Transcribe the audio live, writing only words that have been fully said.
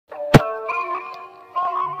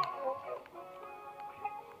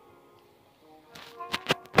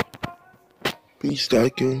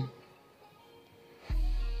Pstacking.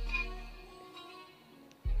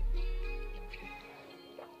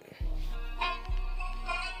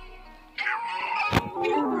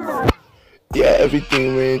 Yeah,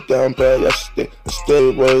 everything went down bad yesterday.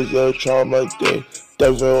 Yesterday was a trauma day.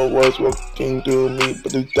 Devil was working through me,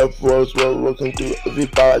 but the devil was working through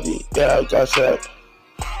everybody. Yeah, I got sad.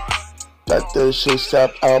 Got the shit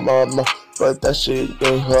slapped out my mouth, but that shit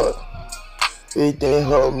didn't hurt. It didn't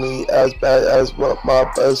hurt me as bad as what my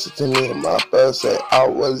brother said to me. My brother said I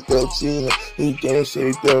was guilty. He didn't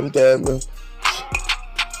say them damn.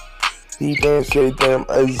 He didn't say them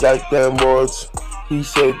exact damn words. He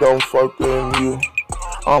said don't fuck with you.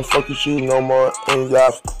 I don't fuck with you no more in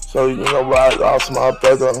life. So you know what? I lost my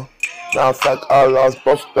brother. Now in fact I lost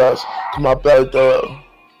both brothers. Cause my brother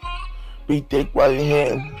beat dick right in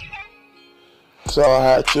him. So I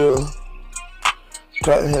had to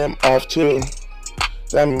cut him off too.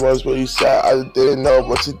 That was what he said. I didn't know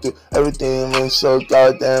what to do. Everything went so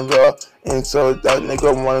goddamn raw. And so that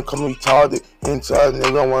nigga wanna come retarded. And so that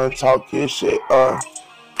nigga wanna talk his shit.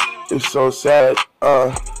 It's so sad.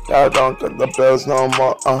 That I don't get the bills no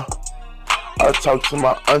more. I talked to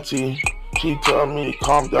my auntie. She told me to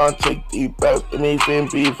calm down, take deep breaths. It may even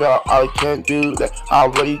be that I can't do that. I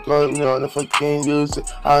already gonna learn if I can't use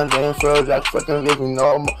it. I didn't feel like fucking living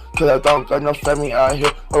no more. Cause I don't got no family out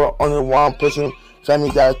here. Or only one person.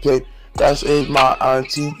 Family that I pick, that is my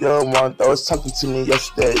auntie, the one that was talking to me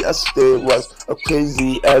yesterday. Yesterday was a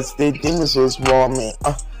crazy ass day. Demons was warming.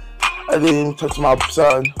 I didn't even touch my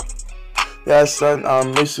son. Yeah, son, I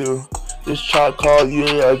miss you. Just try to call you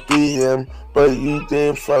a DM, but you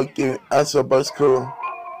didn't fucking answer, but it's cool.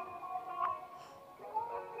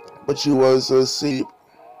 But you was asleep.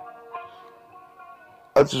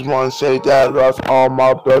 I just want to say that I lost all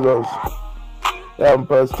my brothers. That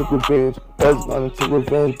brothers took revenge. Brothers gonna take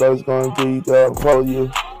revenge. Brothers gonna be there for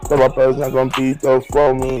you. But my brothers not gonna be there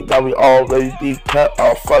for me. Now we already be cut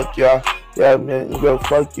off. Fuck ya. Yeah, man, you go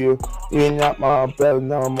fuck you. You ain't not my brother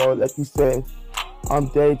no more. Like you said, I'm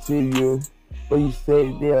dead to you. But you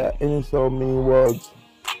say that in so many words.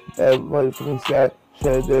 Everybody fucking said,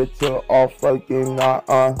 said it till all fucking not.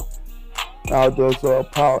 Now there's a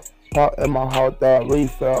part in my heart that really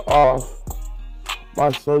fell off. My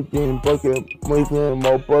soul getting broken, moving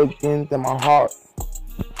more broken than my heart.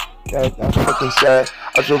 That's fucking sad.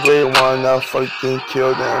 I just really wanna fucking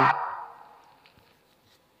kill them.